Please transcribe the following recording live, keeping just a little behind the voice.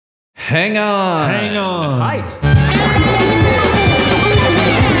Hang on. Hang on. Height.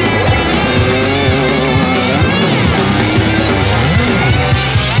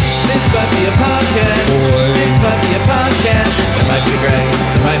 This might be a podcast. This might be a podcast. It might be Greg.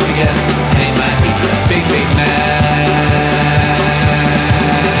 It might be guest. And it might be Big Mass.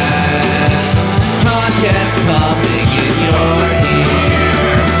 Podcast popping in your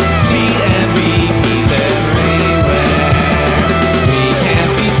ear. TMBP's everywhere. We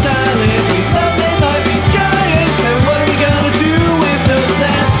can't be silent. We love They Might Be Giants. And what are we gonna do with those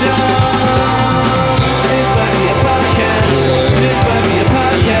that don't? This might be a podcast. This might be a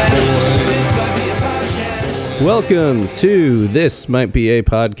podcast. This might be a podcast. Welcome to This Might Be a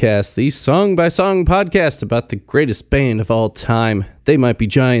Podcast, the song-by-song podcast about the greatest band of all time, They Might Be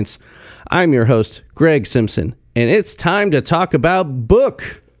Giants. I'm your host, Greg Simpson, and it's time to talk about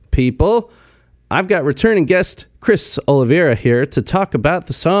book, people. I've got returning guest Chris Oliveira here to talk about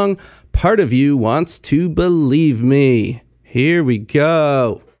the song Part of You Wants to Believe Me. Here we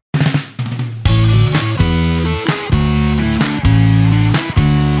go.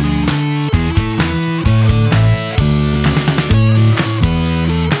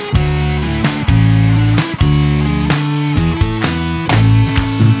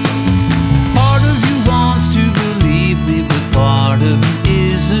 Part of you wants to believe me, but part of you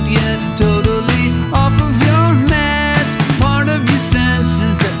isn't yet totally off of your meds. Part of you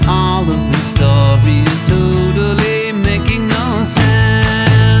senses that all of this story is totally making no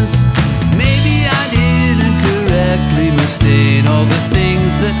sense. Maybe I didn't correctly misstate all the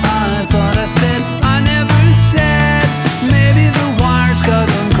things that I thought I said I never said. Maybe the wires got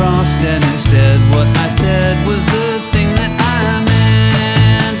uncrossed and instead what I said was the thing that I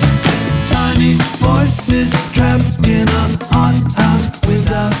meant. Tiny voices trapped in a hot house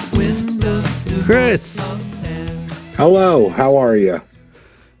without windows. Chris, Hello, how are you?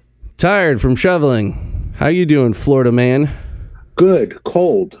 tired from shoveling. How you doing, Florida man? Good,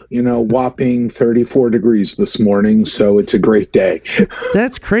 cold, whopping 34 degrees this morning, so it's a great day.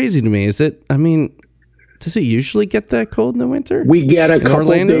 That's crazy to me. Does it usually get that cold in the winter? We get a In couple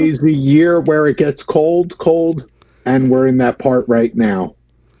Orlando? days a year where it gets cold, and we're in that part right now.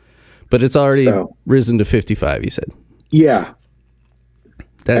 But it's already So- risen to 55, you said. Yeah,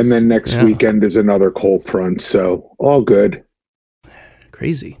 That's, and then next yeah, weekend is another cold front, so all good.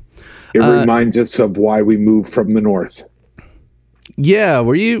 Crazy. It reminds us of why we moved from the north. Yeah,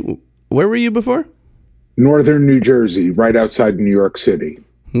 where were you before? Northern New Jersey, right outside New York City.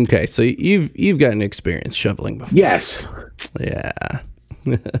 Okay, so you've gotten experience shoveling before. Yes. Yeah.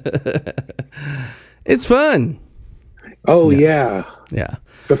 It's fun. Oh, yeah. Yeah.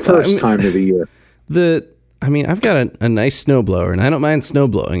 The first time of the year. I've got a nice snowblower, and I don't mind snow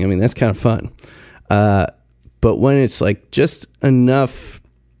blowing. I mean, that's kind of fun. But when it's like just enough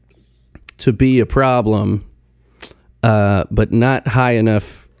to be a problem, but not high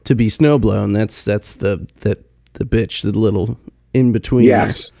enough to be snowblown, that's the bitch, the little in between.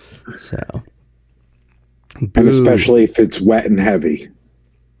 Yes. So. And Boo. especially if it's wet and heavy.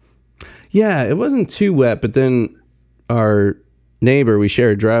 Yeah, it wasn't too wet, but then our neighbor, we share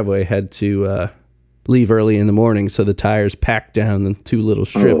a driveway, had to leave early in the morning, so the tires packed down the two little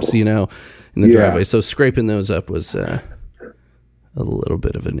strips, in the Yeah. driveway. So scraping those up was a little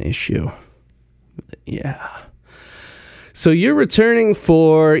bit of an issue. Yeah. So you're returning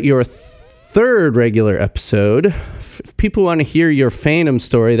for your third regular episode. If people want to hear your fandom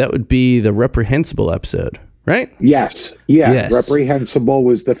story, that would be the Reprehensible episode, right? Yes. Yeah. Yes. Reprehensible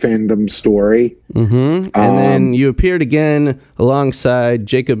was the fandom story. Mm-hmm. And then you appeared again alongside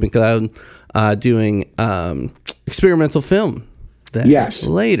Jacob McLeod doing experimental film. Yes.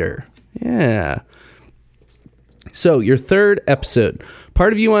 Later. Yeah. So your third episode.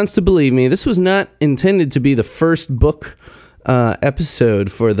 Part of You Wants to Believe Me. This was not intended to be the first book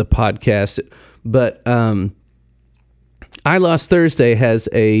episode for the podcast, but I Lost Thursday has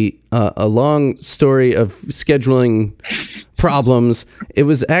a long story of scheduling problems. It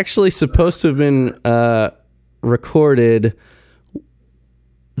was actually supposed to have been recorded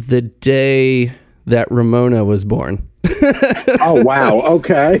the day that Ramona was born. Oh, wow.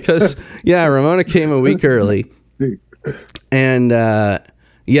 Okay. Because, Ramona came a week early. And,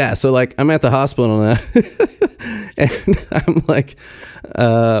 so, I'm at the hospital now. And I'm like,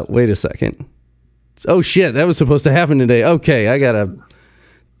 wait a second. Oh, shit, that was supposed to happen today. Okay, I got to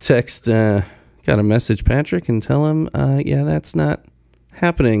text, got to message Patrick and tell him, that's not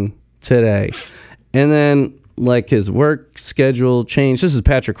happening today. And then like his work schedule changed. This is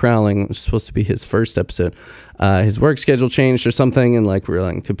Patrick Crowling. It was supposed to be his first episode. His work schedule changed or something, and like we're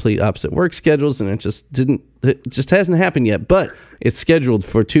on complete opposite work schedules, and it just hasn't happened yet. But it's scheduled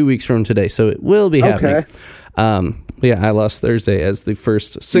for 2 weeks from today, so it will be happening. But yeah, I Lost Thursday as the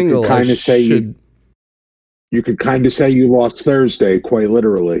first single. You could kind of say you lost Thursday, quite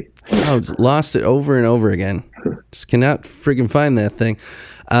literally. Oh, lost it over and over again. Just cannot freaking find that thing.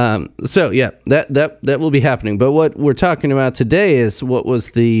 So yeah, that will be happening. But what we're talking about today is what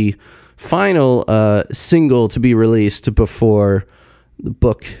was the final single to be released before the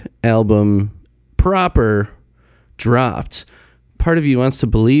book album proper dropped. Part of You Wants to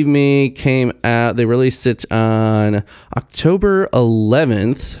Believe Me came out. They released it on October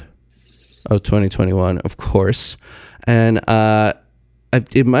 11th of 2021, of course. And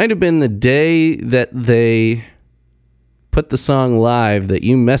it might have been the day that they put the song live that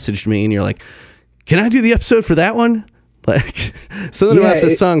you messaged me and you're like, can I do the episode for that one? Like, something about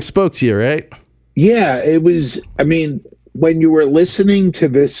this song spoke to you, right? Yeah, it was, I mean, when you were listening to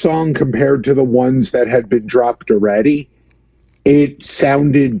this song compared to the ones that had been dropped already, it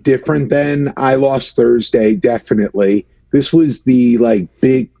sounded different than I Lost Thursday, definitely. This was the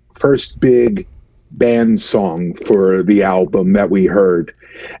first big band song for the album that we heard.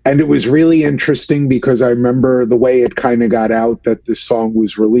 And it was really interesting because I remember the way it kind of got out that this song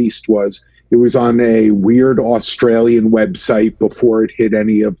was released was it was on a weird Australian website before it hit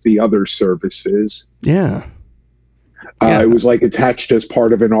any of the other services. Yeah. It was like attached as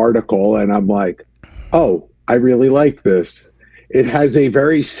part of an article, and I'm like, oh, I really like this. It has a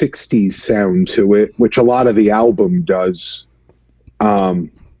very 60s sound to it, which a lot of the album does.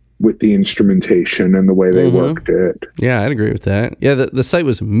 With the instrumentation and the way they worked it. Yeah, I'd agree with that. Yeah, the site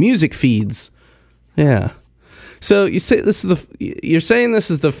was Music Feeds. Yeah. So you're saying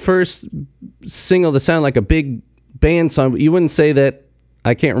this is the first single to sound like a big band song, but you wouldn't say that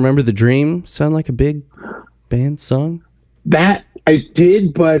I Can't Remember the Dream sound like a big band song? That I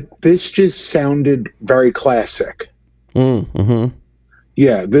did, but this just sounded very classic. Mm-hmm.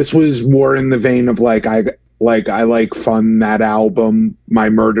 Yeah, this was more in the vein of I Like Fun, that album, My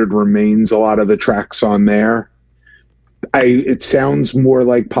Murdered Remains, a lot of the tracks on there. It sounds more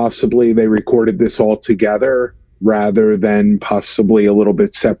like possibly they recorded this all together rather than possibly a little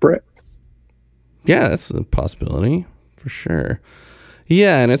bit separate. Yeah, that's a possibility for sure.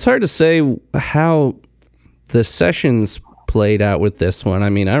 Yeah, and it's hard to say how the sessions played out with this one. I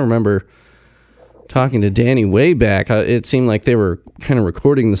mean, I remember talking to Danny way back, it seemed like they were kind of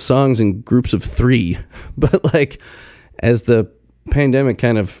recording the songs in groups of 3. But as the pandemic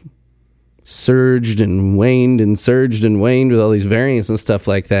kind of surged and waned with all these variants and stuff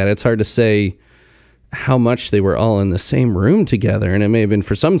like that, it's hard to say how much they were all in the same room together. And it may have been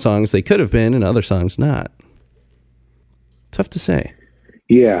for some songs they could have been and other songs not. Tough to say.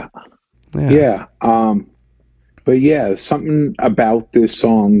 Yeah. But yeah, something about this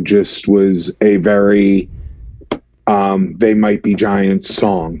song just was a very They Might Be Giants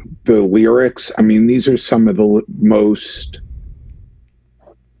song. The lyrics, I mean, these are some of the most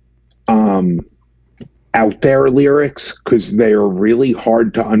out there lyrics because they are really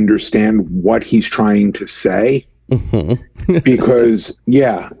hard to understand what he's trying to say. Because,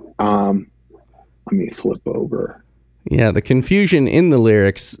 let me flip over. Yeah, the confusion in the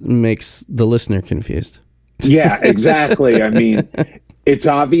lyrics makes the listener confused. Yeah, exactly. I mean, it's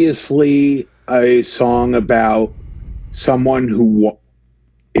obviously a song about someone who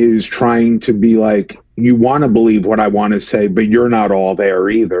is trying to be like, you want to believe what I want to say, but you're not all there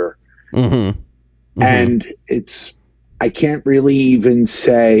either. And I can't really even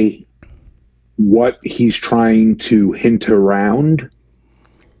say what he's trying to hint around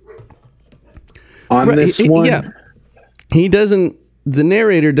on this one. Yeah. The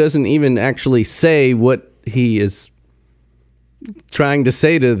narrator doesn't even actually say what he is trying to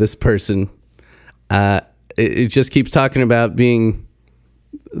say to this person. It just keeps talking about being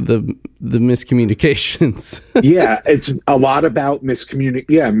the miscommunications. Yeah, it's a lot about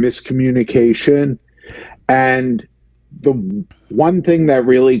miscommunication. And the one thing that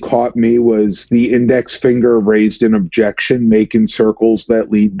really caught me was the index finger raised in objection, making circles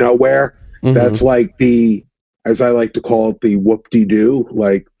that lead nowhere. That's like as I like to call it, the whoop-de-doo,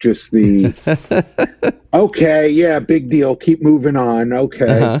 like just the, okay, yeah, big deal, keep moving on,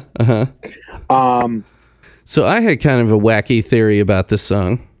 okay. So I had kind of a wacky theory about this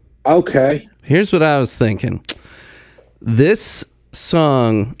song. Okay. Here's what I was thinking. This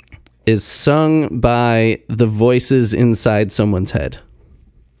song is sung by the voices inside someone's head.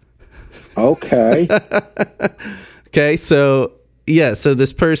 Okay. Okay, so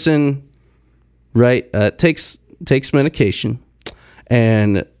this person right, takes medication,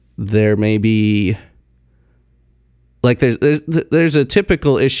 and there may be like there's a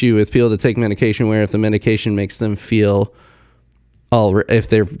typical issue with people that take medication where if the medication makes them feel if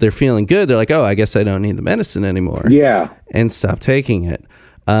they're feeling good, they're like, oh, I guess I don't need the medicine anymore. Yeah. And stop taking it.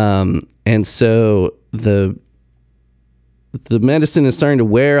 And so the medicine is starting to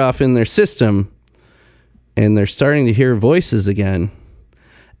wear off in their system, and they're starting to hear voices again.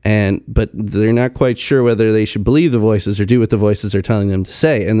 But they're not quite sure whether they should believe the voices or do what the voices are telling them to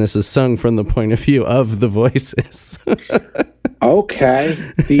say. And this is sung from the point of view of the voices. Okay.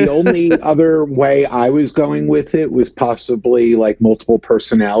 The only other way I was going with it was possibly like multiple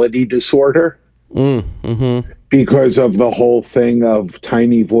personality disorder. Mm-hmm. Because of the whole thing of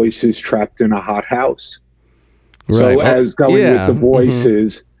tiny voices trapped in a hothouse. Right. So as going yeah. with the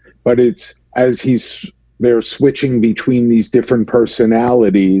voices, but it's as they're switching between these different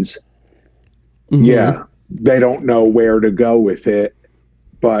personalities. Mm-hmm. Yeah. They don't know where to go with it.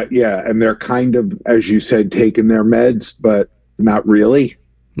 But yeah, and they're kind of, as you said, taking their meds, but not really.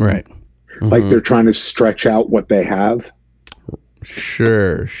 Right. Mm-hmm. Like they're trying to stretch out what they have.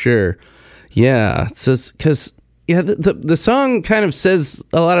 Sure. Yeah. It says, because the song kind of says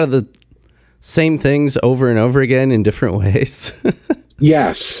a lot of the same things over and over again in different ways.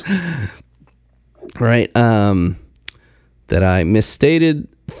 Yes. Right. That I misstated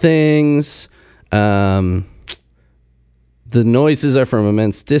things. The noises are from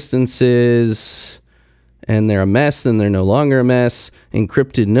immense distances, and they're a mess, then they're no longer a mess.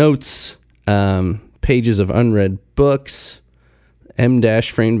 Encrypted notes, pages of unread books, M-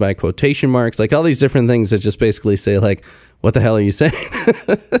 framed by quotation marks, like all these different things that just basically say, like, what the hell are you saying?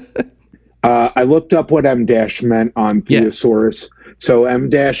 I looked up what M- meant on Thesaurus. Yeah. So M-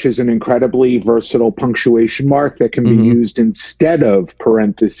 is an incredibly versatile punctuation mark that can be used instead of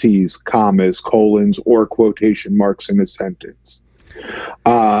parentheses, commas, colons, or quotation marks in a sentence.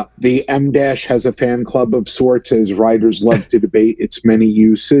 The M- has a fan club of sorts, as writers love to debate its many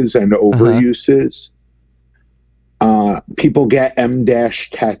uses and overuses. People get M-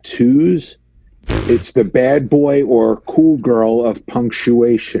 tattoos. It's the bad boy or cool girl of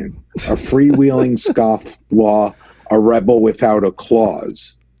punctuation, a freewheeling scofflaw, a rebel without a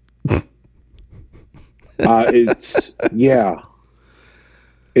clause. It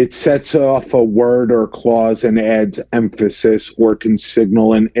sets off a word or clause and adds emphasis or can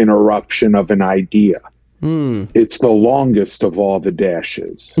signal an interruption of an idea. It's the longest of all the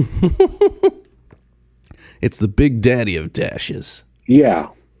dashes. It's the big daddy of dashes. Yeah.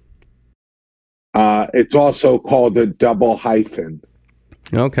 It's also called a double hyphen.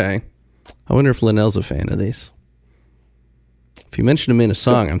 Okay. I wonder if Linnell's a fan of these. If you mention him in a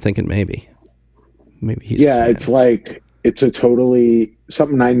song, I'm thinking maybe he's a fan. It's like, it's a totally,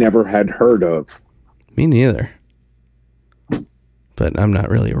 something I never had heard of. Me neither. But I'm not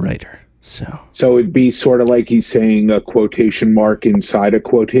really a writer, so. So it'd be sort of like he's saying a quotation mark inside of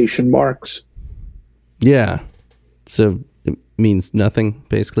quotation marks? Yeah. So it means nothing,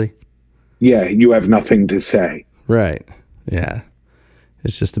 basically? Yeah, you have nothing to say. Right. Yeah.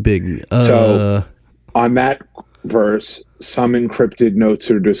 It's just a big... So on that verse, some encrypted notes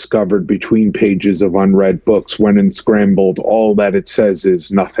are discovered between pages of unread books. When unscrambled, all that it says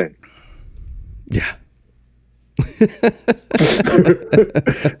is nothing. Yeah.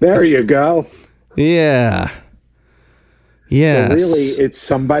 There you go. Yeah. Yeah. So really, it's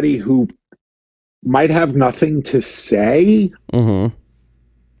somebody who might have nothing to say. Mm-hmm.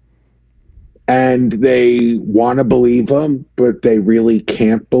 And they want to believe him, but they really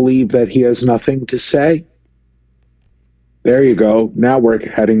can't believe that he has nothing to say. There you go. Now we're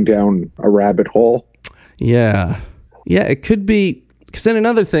heading down a rabbit hole. Yeah. Yeah, it could be... Because then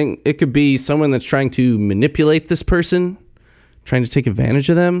another thing, it could be someone that's trying to manipulate this person, trying to take advantage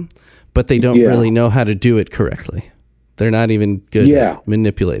of them, but they don't really know how to do it correctly. They're not even good at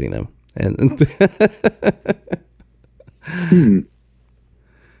manipulating them. And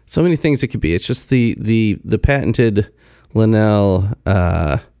so many things it could be. It's just the patented Linnell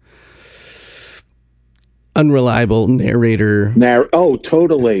unreliable narrator.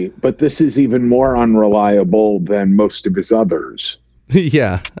 Totally. But this is even more unreliable than most of his others.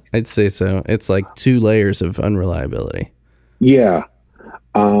 Yeah, I'd say so. It's like 2 layers of unreliability. Yeah.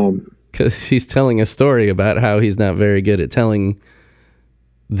 Because he's telling a story about how he's not very good at telling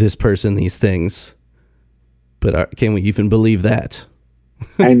this person these things. But can we even believe that?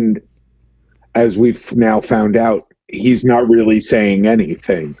 And as we've now found out, he's not really saying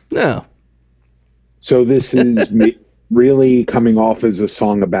anything. No. So this is really coming off as a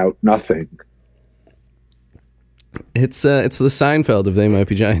song about nothing. It's the Seinfeld of They Might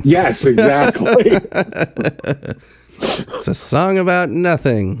Be Giants. Yes, exactly. It's a song about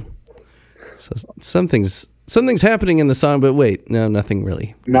nothing. So something's happening in the song, but wait, no, nothing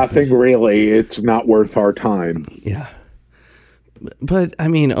really. Nothing really. It's not worth our time. Yeah. But I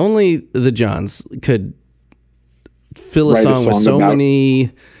mean, only the Johns could fill a Write a song with song so about-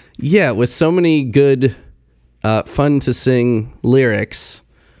 many, with so many good, fun to sing lyrics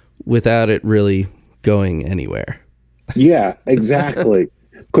without it really going anywhere. Yeah, exactly.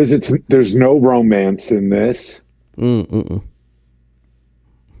 Because there's no romance in this.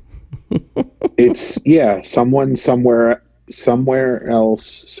 It's someone somewhere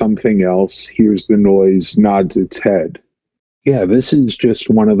else, something else hears the noise, nods its head. Yeah, this is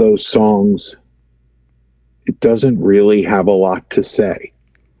just one of those songs. It doesn't really have a lot to say.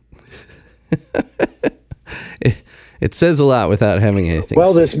 It says a lot without having anything. Well,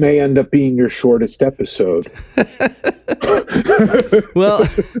 to say. this may end up being your shortest episode. Well,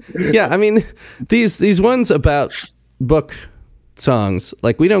 yeah, I mean, these ones about book songs,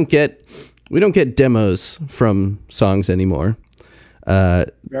 like we don't get demos from songs anymore.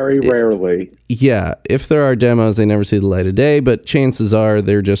 Very rarely. Yeah, if there are demos, they never see the light of day, but chances are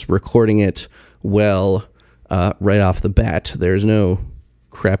they're just recording it well right off the bat. There's no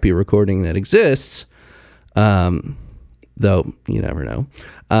crappy recording that exists, though you never know.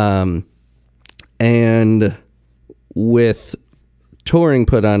 And with touring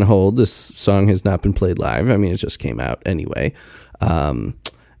put on hold, this song has not been played live. I mean, it just came out anyway.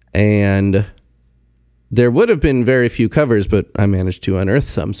 And there would have been very few covers, but I managed to unearth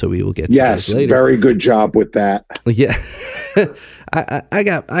some, so we will get to Yes, those later. very good job with that. Yeah. I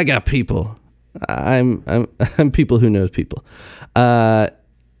got people. I'm people who knows people. But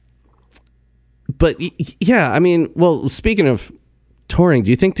yeah, I mean, well, speaking of touring,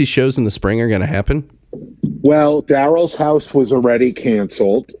 do you think these shows in the spring are going to happen? Well, Daryl's House was already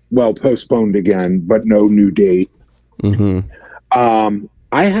canceled. Well, postponed again, but no new date. Mm-hmm.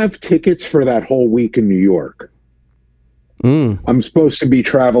 I have tickets for that whole week in New York. Mm. I'm supposed to be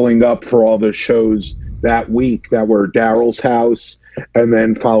traveling up for all the shows that week that were Daryl's House, and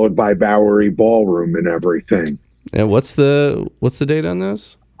then followed by Bowery Ballroom and everything. And what's the date on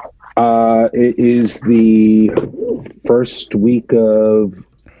those? It is the first week of,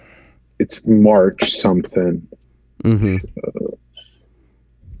 it's March something. Mm-hmm.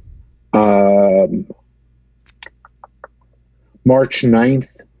 March 9th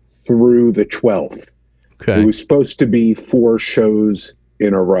through the 12th. Okay. It was supposed to be 4 shows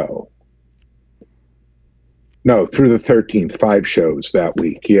in a row. No, through the 13th, 5 shows that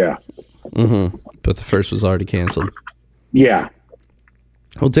week. Yeah. Mm-hmm. But the first was already canceled. Yeah.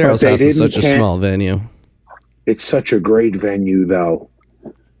 Well, Daryl's But they House is such a didn't small venue. It's such a great venue, though.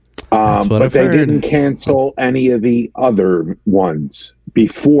 That's what But I've they heard. didn't cancel any of the other ones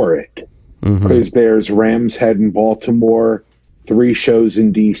before it. Mhm. Because there's Ram's Head in Baltimore, 3 shows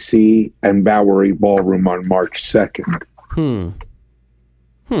in D.C., and Bowery Ballroom on March 2nd.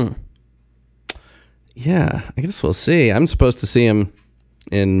 Yeah, I guess we'll see. I'm supposed to see him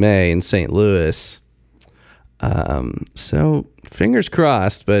in May in St. Louis. So fingers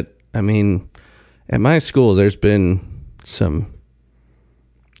crossed, but I mean, at my school, there's been some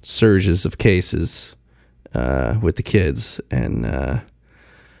surges of cases with the kids, and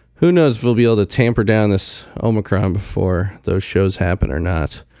who knows if we'll be able to tamper down this Omicron before those shows happen or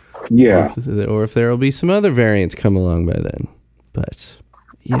not. Yeah. Or if there will be some other variants come along by then. But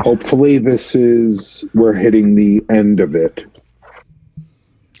yeah. Hopefully we're hitting the end of it.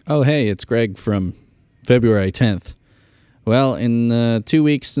 Oh, hey, it's Greg from February 10th. Well, in 2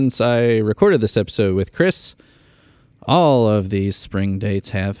 weeks since I recorded this episode with Chris, all of these spring dates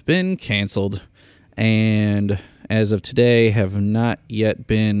have been canceled. And as of today, have not yet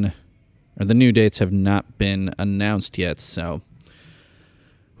been, or the new dates have not been announced yet. So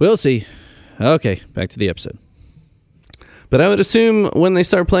we'll see. Okay, back to the episode. But I would assume when they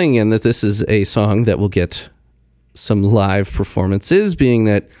start playing again that this is a song that will get some live performances, being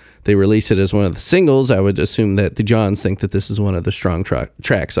that they release it as one of the singles. I would assume that the Johns think that this is one of the strong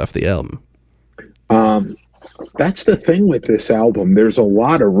tracks off the album. That's the thing with this album. There's a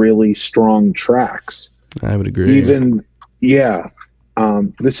lot of really strong tracks. I would agree. This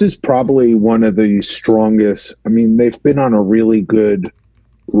is probably one of the strongest. I mean, they've been on a really good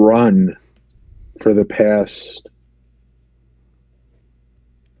run for the past.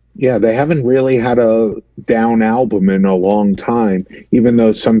 Yeah, they haven't really had a down album in a long time, even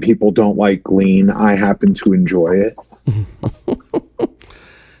though some people don't like Glean. I happen to enjoy it.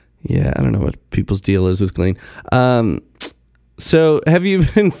 Yeah, I don't know what people's deal is with Glean. So have you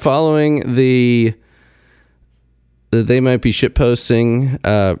been following the that they might be shitposting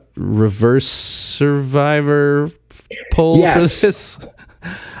reverse Survivor poll Yes. for this.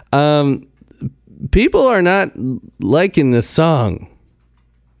 People are not liking this song.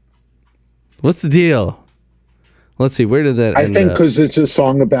 What's the deal? Let's see. Where did that I end think up? because it's a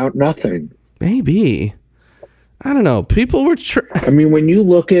song about nothing. Maybe. I don't know. People were... I mean, when you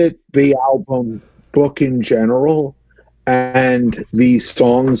look at the album book in general and the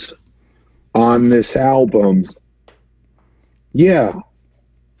songs on this album, yeah,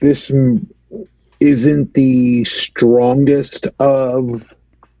 this isn't the strongest of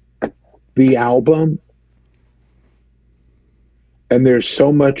the album. And there's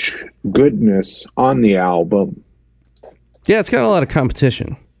so much goodness on the album. Yeah, it's got a lot of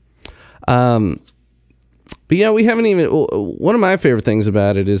competition. But yeah, we haven't even... One of my favorite things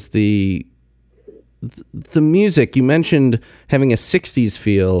about it is the music. You mentioned having a 60s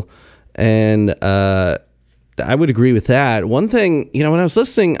feel, and I would agree with that. One thing, when I was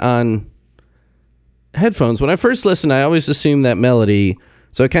listening on headphones, when I first listened, I always assumed that melody...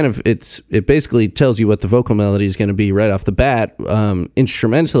 So it basically tells you what the vocal melody is going to be right off the bat,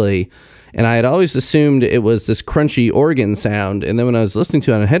 instrumentally. And I had always assumed it was this crunchy organ sound. And then when I was listening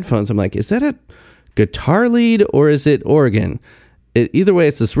to it on headphones, I'm like, is that a guitar lead or is it organ? Either way,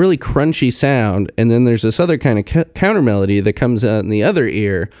 it's this really crunchy sound. And then there's this other kind of counter melody that comes out in the other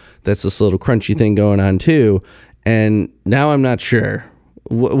ear. That's this little crunchy thing going on too. And now I'm not sure.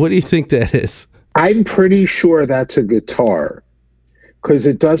 What do you think that is? I'm pretty sure that's a guitar. Because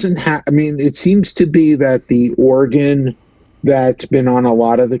it doesn't have, I mean, it seems to be that the organ that's been on a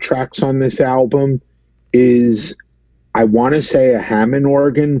lot of the tracks on this album is, I want to say, a Hammond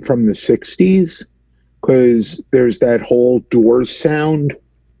organ from the 60s. Because there's that whole Doors sound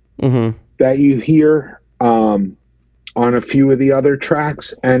that you hear on a few of the other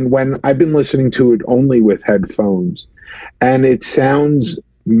tracks. And when I've been listening to it only with headphones, and it sounds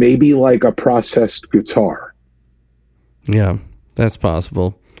maybe like a processed guitar. Yeah. That's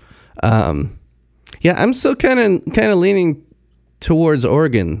possible. Yeah, I'm still kind of leaning towards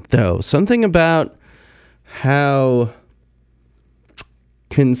organ, though. Something about how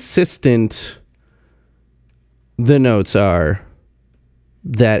consistent the notes are,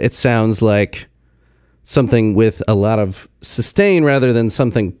 that it sounds like something with a lot of sustain rather than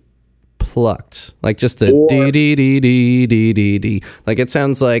something plucked, like just the dee dee dee dee dee dee dee. Like it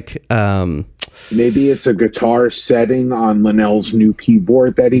sounds like maybe it's a guitar setting on Linnell's new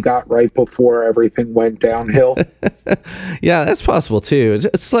keyboard that he got right before everything went downhill. Yeah, that's possible too.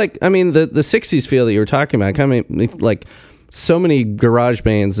 It's like, I mean, the 60s feel that you were talking about, kind of like so many garage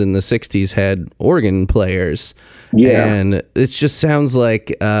bands in the 60s had organ players. Yeah. And it just sounds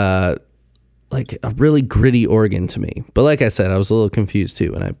like a really gritty organ to me. But like I said, I was a little confused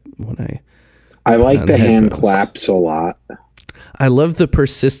too when I like the hand headphones. claps a lot. I love the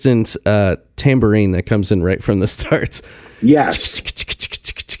persistent tambourine that comes in right from the start. Yes.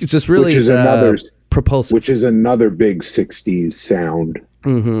 It's just really Which is another propulsive. Which is another big 60s sound.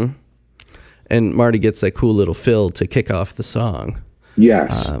 Mm-hmm. And Marty gets that cool little fill to kick off the song.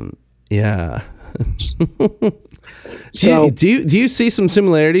 Yes. Yeah. So- do you see some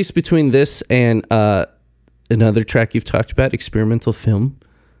similarities between this and another track you've talked about, Experimental Film?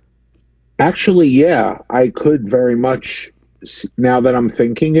 Actually, yeah, I could very much, now that I'm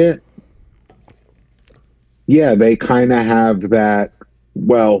thinking it, yeah, they kind of have that,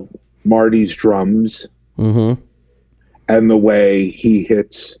 well, Marty's drums and the way he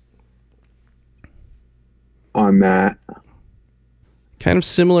hits on that. Kind of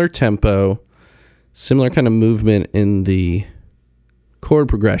similar tempo, similar kind of movement in the chord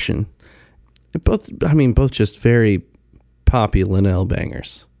progression. Both just very poppy Linnell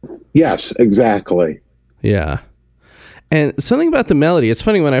bangers. Yes, exactly. Yeah. And something about the melody, it's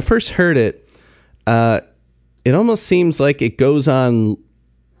funny, when I first heard it, it almost seems like it goes on,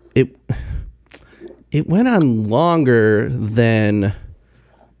 it went on longer than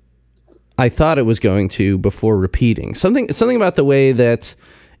I thought it was going to before repeating. Something about the way that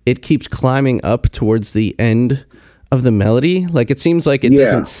it keeps climbing up towards the end of the melody. Like it seems like it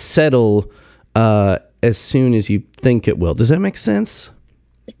doesn't settle as soon as you think it will. Does that make sense?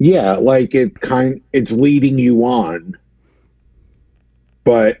 Yeah, like it's leading you on.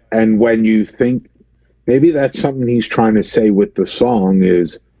 And when you think, maybe that's something he's trying to say with the song,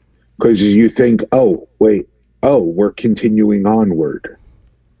 is because you think, oh, wait, we're continuing onward.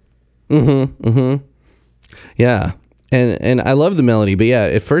 Yeah. And I love the melody, but yeah,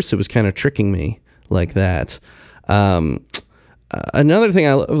 at first it was kind of tricking me like that. Another thing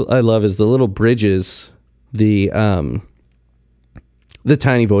I love is the little bridges, the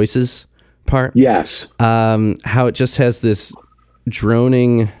tiny voices part. Yes. How it just has this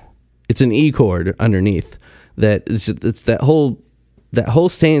droning. It's an E chord underneath that. It's that whole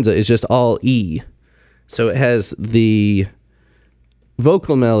stanza is just all E. So it has the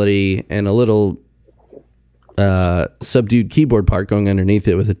vocal melody and a little subdued keyboard part going underneath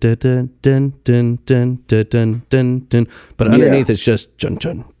it with a dun dun dun dun dun dun dun dun dun. But underneath it's just dun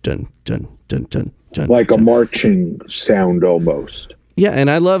dun dun dun dun dun dun. Like a marching sound almost. Yeah,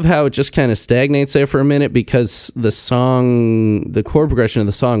 and I love how it just kind of stagnates there for a minute because the chord progression of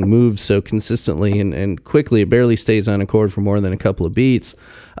the song moves so consistently and quickly. It barely stays on a chord for more than a couple of beats.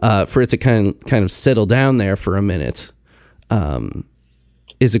 For it to kind of settle down there for a minute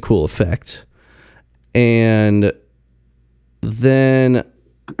is a cool effect. And then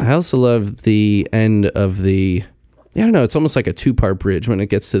I also love the end of the, I don't know, it's almost like a 2-part bridge when it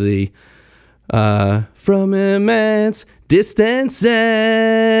gets to the from immense distances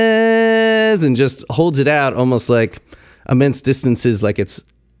and just holds it out almost like immense distances, like it's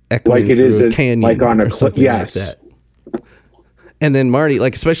echoing Like it through is a canyon, like on a or cliff. something Yes. like that. And then Marty,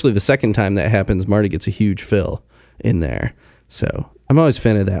 like especially the second time that happens, Marty gets a huge fill in there. So I'm always a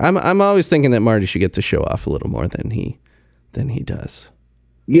fan of that. I'm always thinking that Marty should get to show off a little more than he does.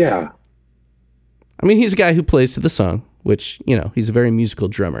 Yeah. I mean, he's a guy who plays to the song, which, you know, he's a very musical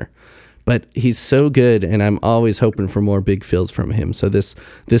drummer. But he's so good, and I'm always hoping for more big fills from him. So this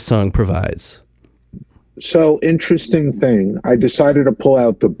song provides. So interesting thing. I decided to pull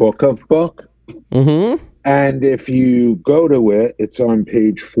out the Book of Book. Mm-hmm. And if you go to it, it's on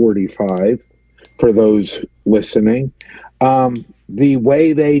page 45 for those listening. The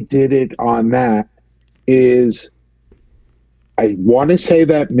way they did it on that is, I want to say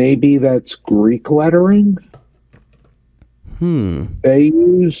that maybe that's Greek lettering. They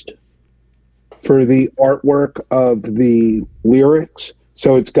used for the artwork of the lyrics.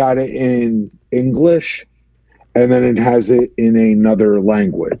 So it's got it in English, and then it has it in another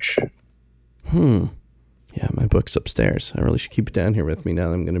language. Yeah, my book's upstairs. I really should keep it down here with me now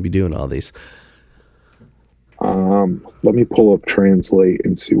that I'm going to be doing all these. Let me pull up Translate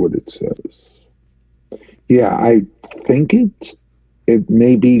and see what it says. Yeah, I think it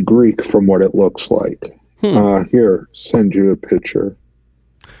may be Greek from what it looks like. Here, send you a picture.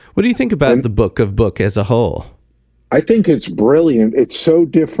 What do you think about the Book of Book as a whole? I think it's brilliant. It's so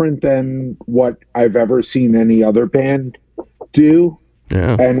different than what I've ever seen any other band do.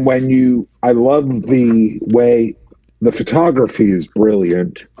 Yeah. And I love the way the photography is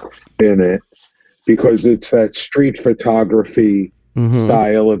brilliant in it, because it's that street photography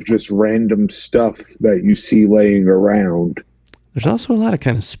style of just random stuff that you see laying around. There's also a lot of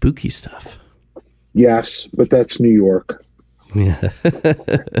kind of spooky stuff. Yes, but that's New York. Yeah.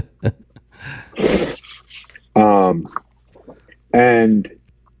 And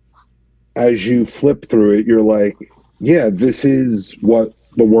as you flip through it, you're like, yeah, this is what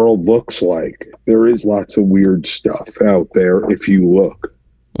the world looks like. There is lots of weird stuff out there if you look.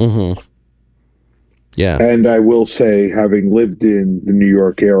 Mm-hmm. Yeah. And I will say, having lived in the New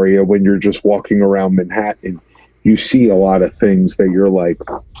York area, when you're just walking around Manhattan, you see a lot of things that you're like,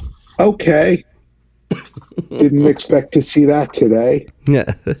 okay, didn't expect to see that today.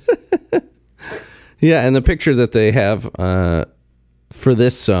 Yeah. Yeah, and the picture that they have for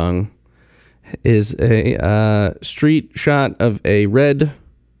this song is a street shot of a red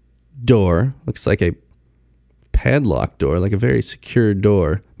door. Looks like a padlock door, like a very secure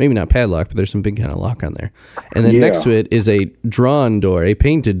door. Maybe not padlock, but there's some big kind of lock on there. And then next to it is a drawn door, a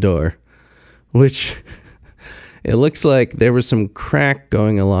painted door, which it looks like there was some crack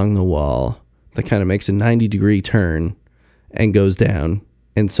going along the wall that kind of makes a 90-degree turn and goes down.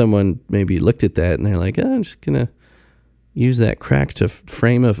 And someone maybe looked at that and they're like, I'm just going to use that crack to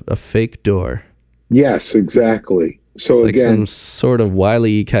frame a fake door. Yes, exactly. So it's like again, some sort of Wile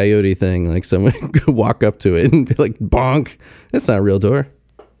E. Coyote thing. Like someone could walk up to it and be like, bonk. That's not a real door.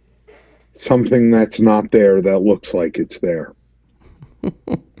 something that's not there that looks like it's there.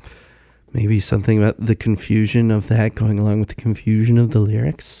 Maybe something about the confusion of that going along with the confusion of the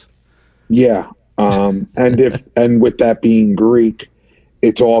lyrics. Yeah. And with that being Greek,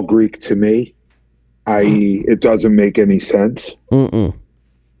 it's all Greek to me, i.e. it doesn't make any sense.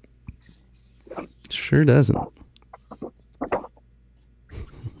 Sure doesn't.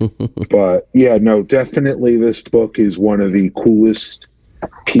 But yeah, no, definitely this book is one of the coolest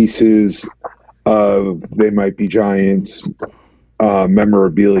pieces of They Might Be Giants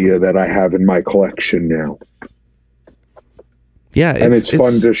memorabilia that I have in my collection now. Yeah, And it's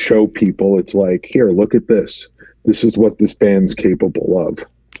fun to show people. It's like, here, look at this. This is what this band's capable of.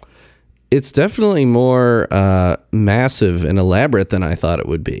 It's definitely more massive and elaborate than I thought it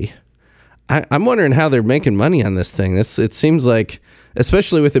would be. I'm wondering how they're making money on this thing. It seems like,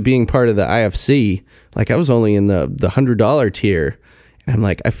 especially with it being part of the IFC, like I was only in the $100 tier. And I'm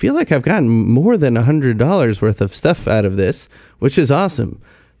like, I feel like I've gotten more than $100 worth of stuff out of this, which is awesome.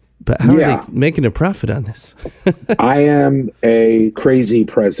 But how are they making a profit on this? I am a crazy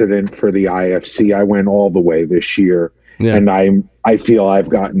president for the IFC. I went all the way this year, and I feel I've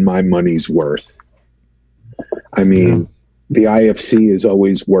gotten my money's worth. I mean, the IFC is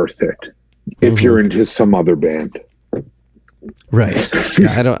always worth it if you're into some other band. Right.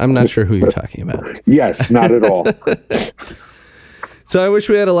 Yeah, I'm not sure who you're talking about. Yes, not at all. So I wish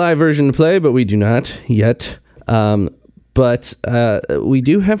we had a live version to play, but we do not yet. But we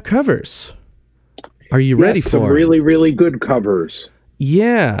do have covers. Are you ready for some really, really good covers?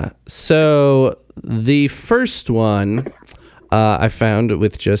 Yeah. So the first one I found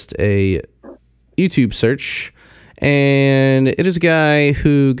with just a YouTube search, and it is a guy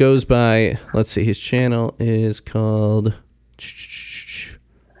who goes by, let's see, his channel is called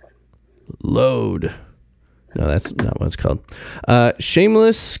Load. No, that's not what it's called.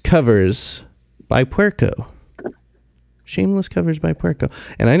 Shameless Covers by Puerco. Shameless Covers by Puerco.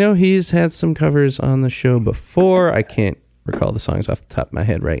 And I know he's had some covers on the show before. I can't recall the songs off the top of my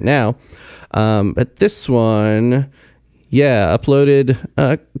head right now. But this one, uploaded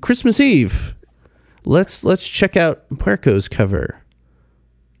Christmas Eve. Let's check out Puerco's cover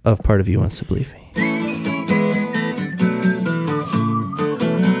of Part of You Wants to Believe Me.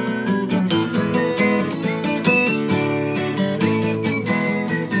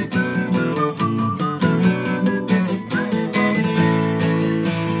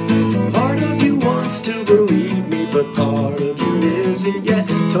 Believe me, but part of you isn't yet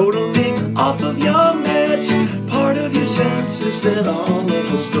totally off of your meds. Part of your senses that all of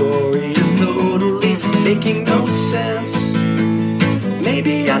the story is totally making no sense.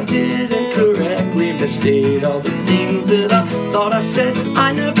 Maybe I didn't correctly misstate all the things that I thought I said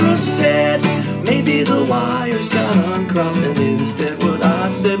I never said. Maybe the wires got uncrossed and instead what I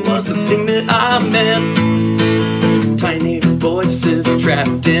said was the thing that I meant. Tiny voices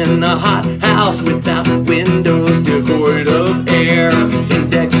trapped in a hot house without windows, devoid of air.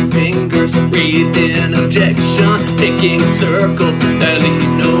 Index fingers raised in objection, making circles that lead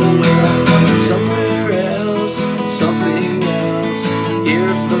nowhere. Somewhere else, something else.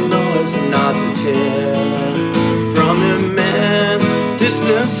 Here's the noise, nods its head. From immense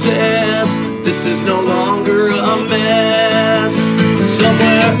distances, this is no longer a mess.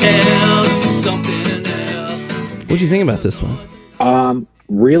 Somewhere else, something. What do you think about this one?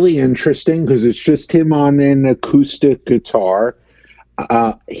 Really interesting because it's just him on an acoustic guitar.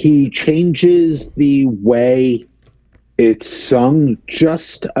 He changes the way it's sung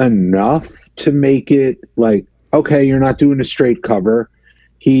just enough to make it like, okay, you're not doing a straight cover.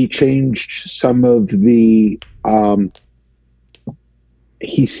 He changed some of the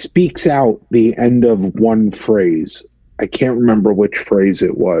he speaks out the end of one phrase. I can't remember which phrase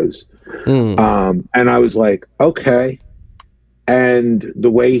it was. And I was like, okay. And the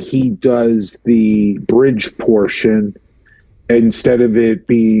way he does the bridge portion, instead of it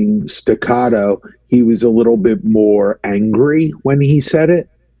being staccato, he was a little bit more angry when he said it.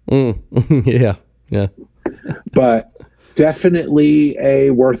 Yeah. But definitely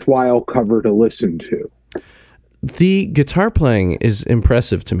a worthwhile cover to listen to. The guitar playing is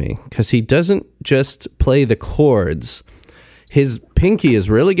impressive to me because he doesn't just play the chords. His pinky is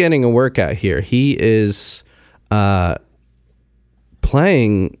really getting a workout here. He is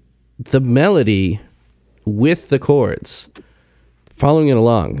playing the melody with the chords, following it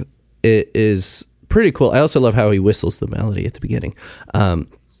along. It is pretty cool. I also love how he whistles the melody at the beginning.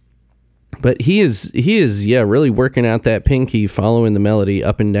 But he is really working out that pinky, following the melody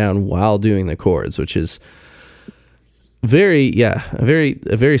up and down while doing the chords, which is a very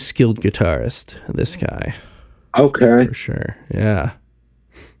skilled guitarist, this guy. Okay. For sure. Yeah.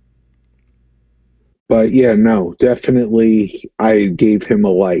 But yeah, no, definitely I gave him a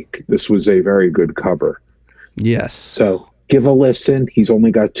like. This was a very good cover. Yes. So give a listen. He's only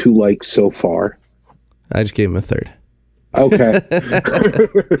got 2 likes so far. I just gave him a 3rd. Okay.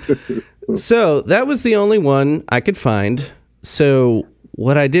 So that was the only one I could find. So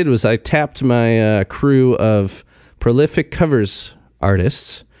what I did was I tapped my crew of prolific covers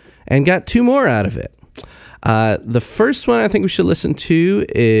artists and got 2 more out of it. The first one I think we should listen to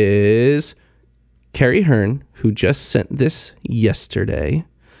is Carrie Hearn, who just sent this yesterday,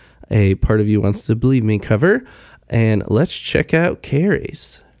 a Part of You Wants to Believe Me cover. And let's check out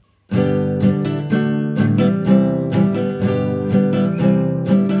Carrie's.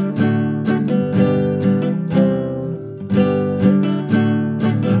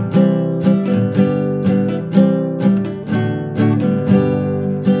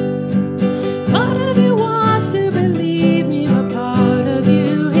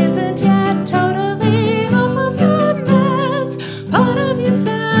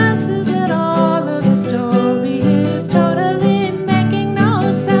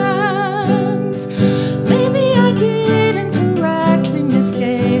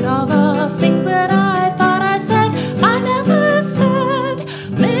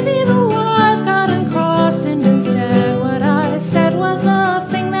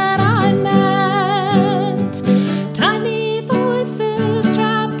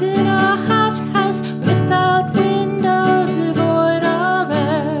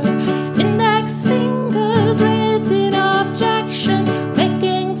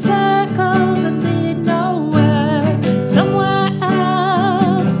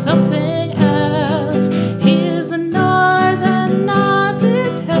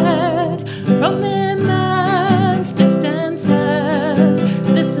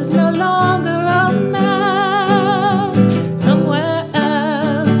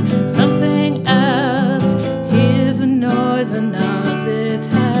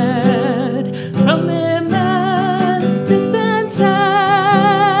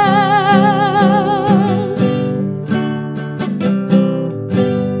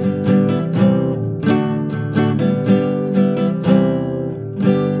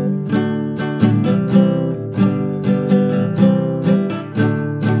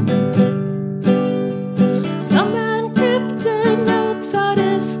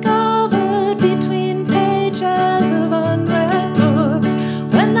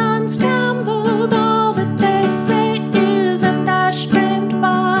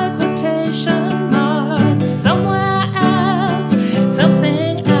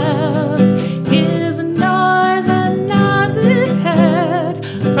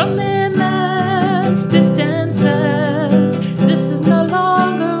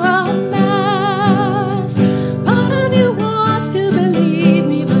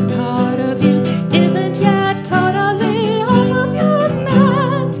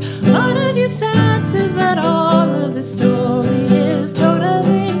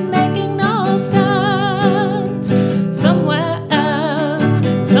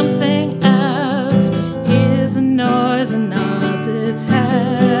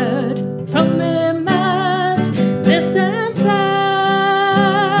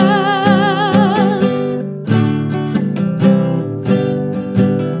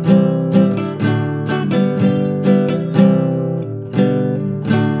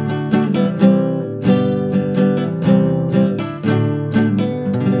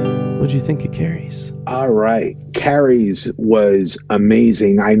 What'd you think of Carrie's? All right. Carrie's was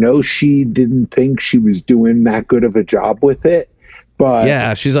amazing. I know she didn't think she was doing that good of a job with it, but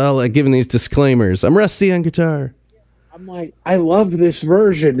Yeah, she's all like giving these disclaimers. I'm rusty on guitar. I'm like, I love this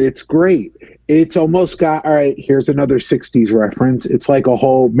version. It's great. It's almost got, all right, here's another 60s reference. It's like a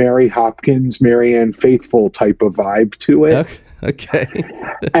whole Mary Hopkins, Marianne Faithfull type of vibe to it. Okay.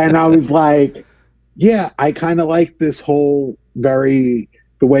 And I was like, yeah, I kind of like this whole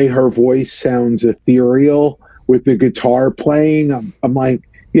the way her voice sounds ethereal with the guitar playing. I'm like,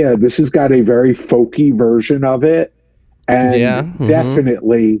 yeah, this has got a very folky version of it. And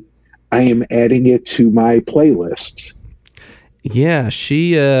definitely I am adding it to my playlists. Yeah,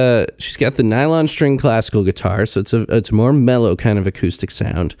 she's got the nylon string classical guitar, so it's a more mellow kind of acoustic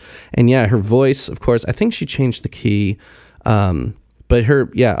sound. And yeah, her voice, of course, I think she changed the key. But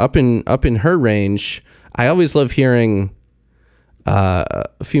up in her range, I always love hearing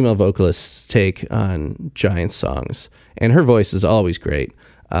female vocalists take on Giant songs, and her voice is always great.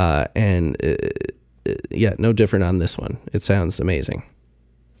 No different on this one. It sounds amazing.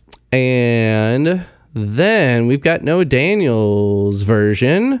 And then we've got Noah Daniels'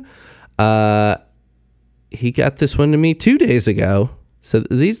 version. He got this one to me 2 days ago. So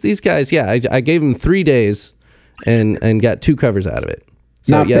these guys, I gave them 3 days and got 2 covers out of it.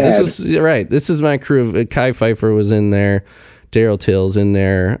 So Not bad. this is right. This is my crew. Kai Pfeiffer was in there, Daryl Till's in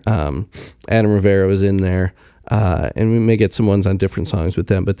there, Adam Rivera was in there, and we may get some ones on different songs with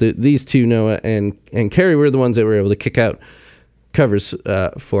them. But these two, Noah and Carrie, were the ones that were able to kick out covers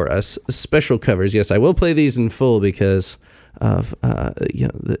for us, special covers. Yes, I will play these in full because of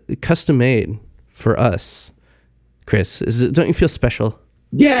the custom made for us. Chris, don't you feel special?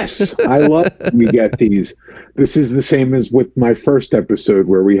 Yes, I love when we get these. This is the same as with my first episode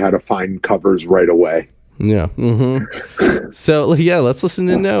where we had to find covers right away. Yeah. Mm-hmm. So let's listen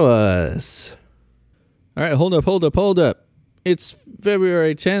to Noah's. All right, hold up. It's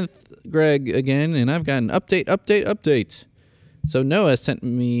February 10th, Greg again, and I've got an update. So Noah sent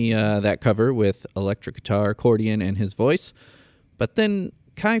me that cover with electric guitar, accordion, and his voice. But then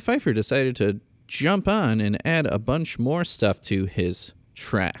Kai Pfeiffer decided to jump on and add a bunch more stuff to his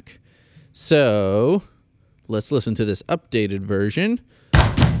track. So let's listen to this updated version.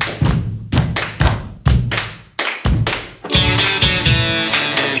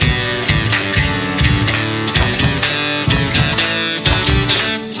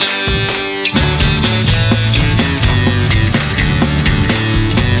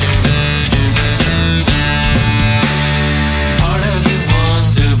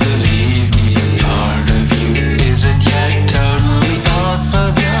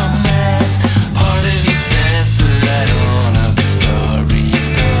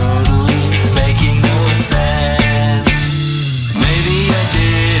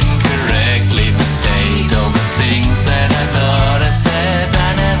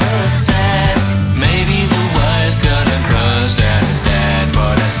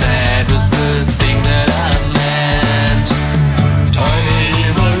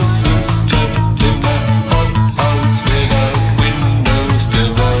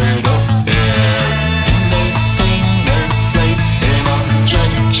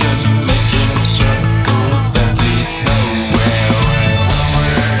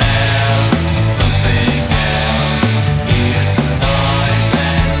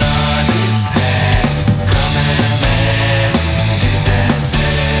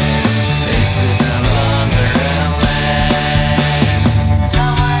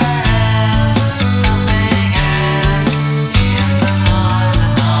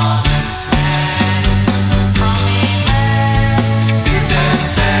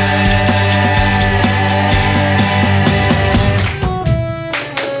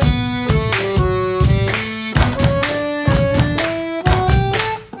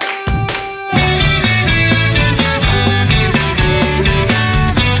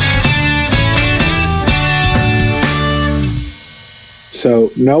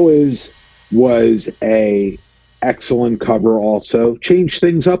 So Noah's was a excellent cover also. Changed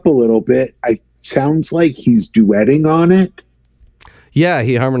things up a little bit. Sounds like he's duetting on it. Yeah,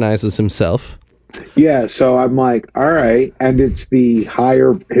 he harmonizes himself. Yeah, so I'm like, all right. And it's the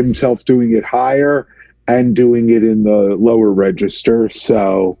higher, himself doing it higher and doing it in the lower register.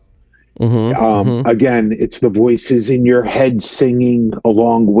 So again, it's the voices in your head singing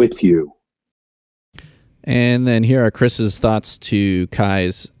along with you. And then here are Chris's thoughts to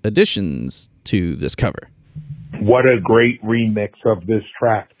Kai's additions to this cover. What a great remix of this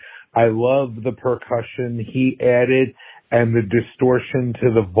track. I love the percussion he added and the distortion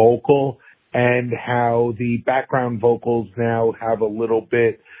to the vocal, and how the background vocals now have a little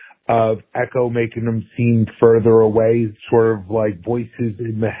bit of Echo making them seem further away, sort of like voices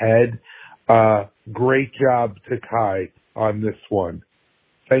in the head. Great job to Kai on this one.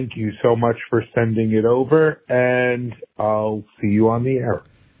 Thank you so much for sending it over, and I'll see you on the air.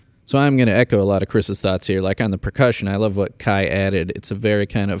 So I'm going to echo a lot of Chris's thoughts here. Like on the percussion, I love what Kai added. It's a very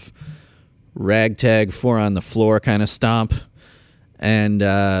kind of ragtag, four on the floor kind of stomp. And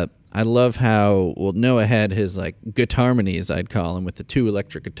I love how, well, Noah had his like guitarmonies, I'd call them, with the two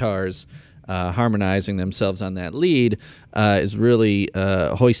electric guitars harmonizing themselves on that lead, is really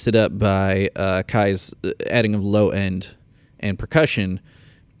hoisted up by Kai's adding of low end and percussion.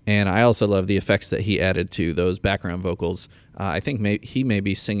 And I also love the effects that he added to those background vocals. I think he may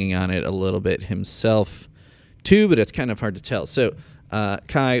be singing on it a little bit himself too, but it's kind of hard to tell. So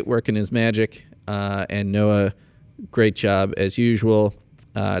Kai working his magic, and Noah, great job as usual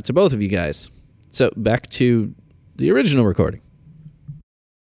to both of you guys. So back to the original recording.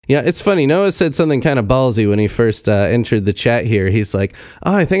 Yeah, it's funny. Noah said something kind of ballsy when he first entered the chat here. He's like,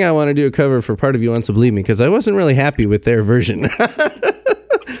 oh, I think I want to do a cover for Part of You Wants to Believe Me because I wasn't really happy with their version.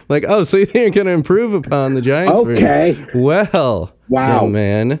 Like, oh, so you're going to improve upon the Giants version? Okay. Well, Wow. young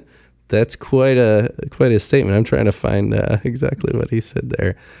man, that's quite a statement. I'm trying to find exactly what he said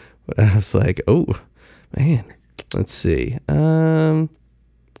there. But I was like, oh, man. Let's see. Yeah,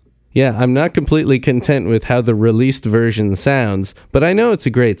 I'm not completely content with how the released version sounds, but I know it's a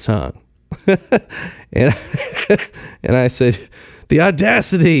great song. and I said, the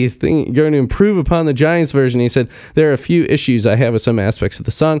audacity thing, going to improve upon the Giants version. He said, there are a few issues I have with some aspects of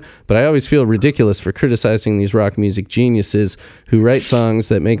the song, but I always feel ridiculous for criticizing these rock music geniuses who write songs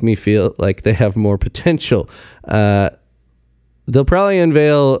that make me feel like they have more potential. They'll probably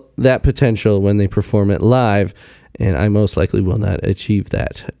unveil that potential when they perform it live, and I most likely will not achieve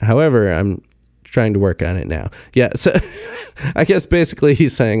that. However, I'm trying to work on it now. Yeah, so I guess basically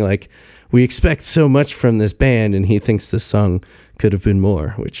he's saying, like, we expect so much from this band, and he thinks this song could have been more,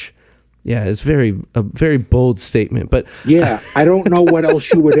 which, yeah, is a very bold statement. But Yeah, I don't know what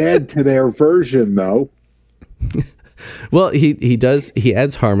else you would add to their version, though. well, he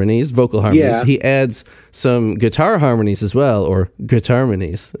adds harmonies, vocal harmonies. Yeah. He adds some guitar harmonies as well, or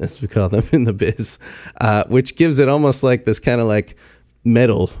guitarmonies, as we call them in the biz, which gives it almost like this kind of like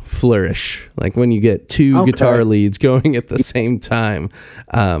metal flourish, like when you get two guitar leads going at the same time.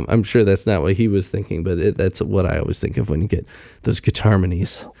 I'm sure that's not what he was thinking, but that's what I always think of when you get those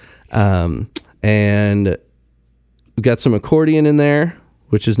guitarmonies. And we got some accordion in there,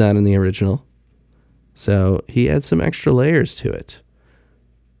 which is not in the original. So he adds some extra layers to it.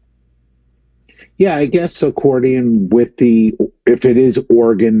 Yeah, I guess accordion with if it is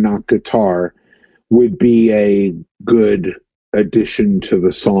organ, not guitar, would be a good addition to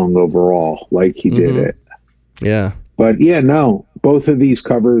the song overall, like he did it. Yeah. But yeah, no, both of these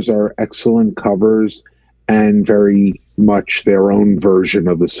covers are excellent covers and very much their own version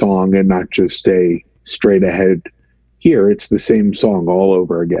of the song and not just a straight ahead, here, it's the same song all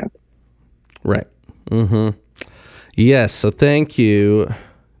over again. Right. Mm-hmm. Yes, so thank you,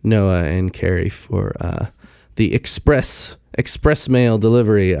 Noah and Carrie, for the express mail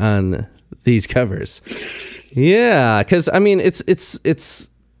delivery on these covers. Yeah, because I mean, it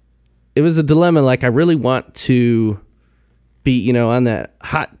was a dilemma. Like, I really want to be, on that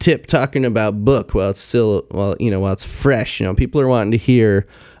hot tip talking about Book while it's fresh. People are wanting to hear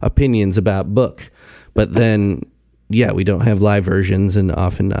opinions about Book, but then, yeah, we don't have live versions and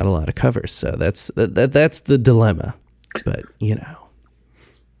often not a lot of covers. So that's the dilemma. But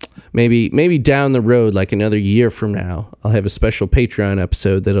maybe down the road, like another year from now, I'll have a special Patreon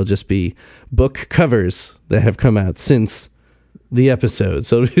episode that'll just be Book covers that have come out since the episode.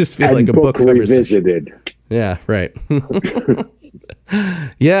 So it'll just feel like a Book cover revisited. Yeah, right.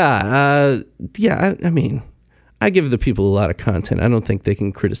 Yeah, I mean, I give the people a lot of content. I don't think they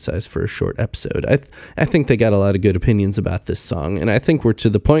can criticize for a short episode. I think they got a lot of good opinions about this song, and I think we're to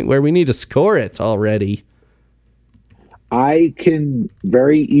the point where we need to score it already. I can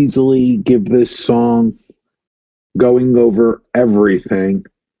very easily give this song, going over everything,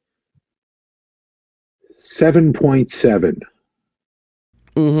 7.7.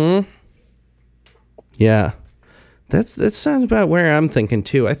 Mm-hmm. Yeah. That sounds about where I'm thinking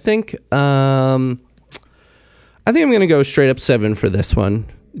too. I think I'm going to go straight up 7 for this one.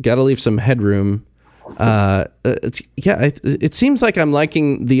 Got to leave some headroom. It seems like I'm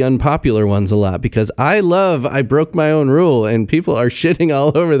liking the unpopular ones a lot because I Broke My Own Rule, and people are shitting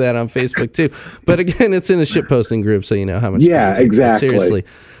all over that on Facebook too. But again, it's in a shitposting group, so you know how much. Yeah, exactly. Seriously.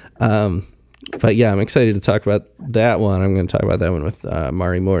 But yeah, I'm excited to talk about that one. I'm going to talk about that one with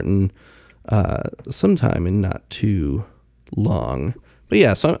Mari Morton sometime in not too long.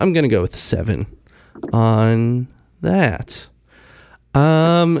 yeah, so I'm going to go with 7 on that.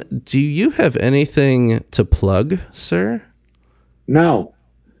 Do you have anything to plug, sir? No.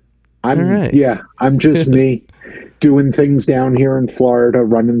 All right. I'm just me doing things down here in Florida,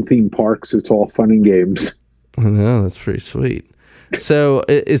 running theme parks. It's all fun and games. I know, that's pretty sweet. So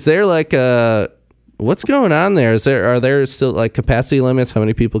is there like what's going on there? Are there still like capacity limits? How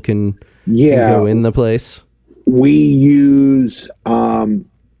many people can go in the place? We use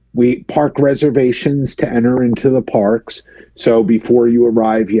park reservations to enter into the parks. So before you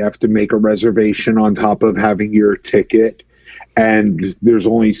arrive, you have to make a reservation on top of having your ticket. And there's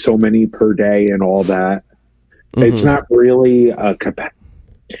only so many per day and all that. Mm-hmm. It's not really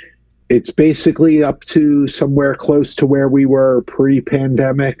it's basically up to somewhere close to where we were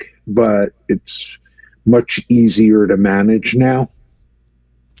pre-pandemic, but it's much easier to manage now.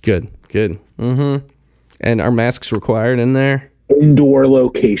 Good. Mm-hmm. And are masks required in there? Indoor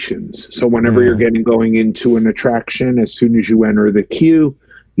locations. So whenever you're going into an attraction, as soon as you enter the queue,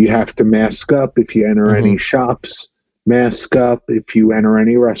 you have to mask up. If you enter any shops, mask up. If you enter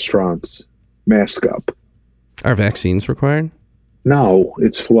any restaurants, mask up. Are vaccines required? No,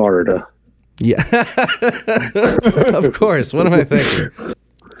 it's Florida. Yeah. Of course. What am I thinking?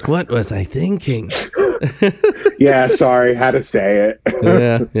 What was I thinking? Yeah, sorry, had to say it.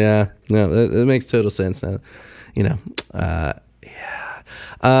 Yeah. No, it makes total sense now.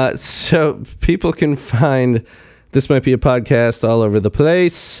 So people can find This Might Be a Podcast all over the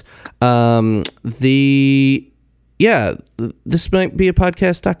place. This might be a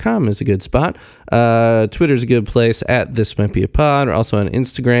podcast.com is a good spot. Twitter's a good place at This Might Be a Pod. We're also on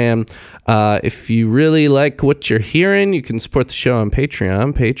Instagram. If you really like what you're hearing, you can support the show on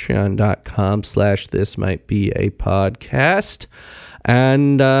Patreon, patreon.com/This Might Be a Podcast.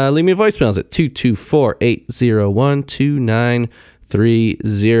 And leave me voicemails at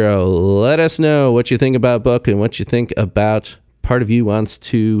 224-801-2930. Let us know what you think about book and what you think about Part of You Wants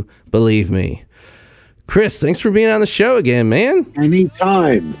to Believe Me. Chris, thanks for being on the show again, man.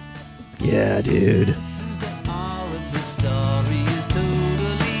 Anytime. Yeah, dude.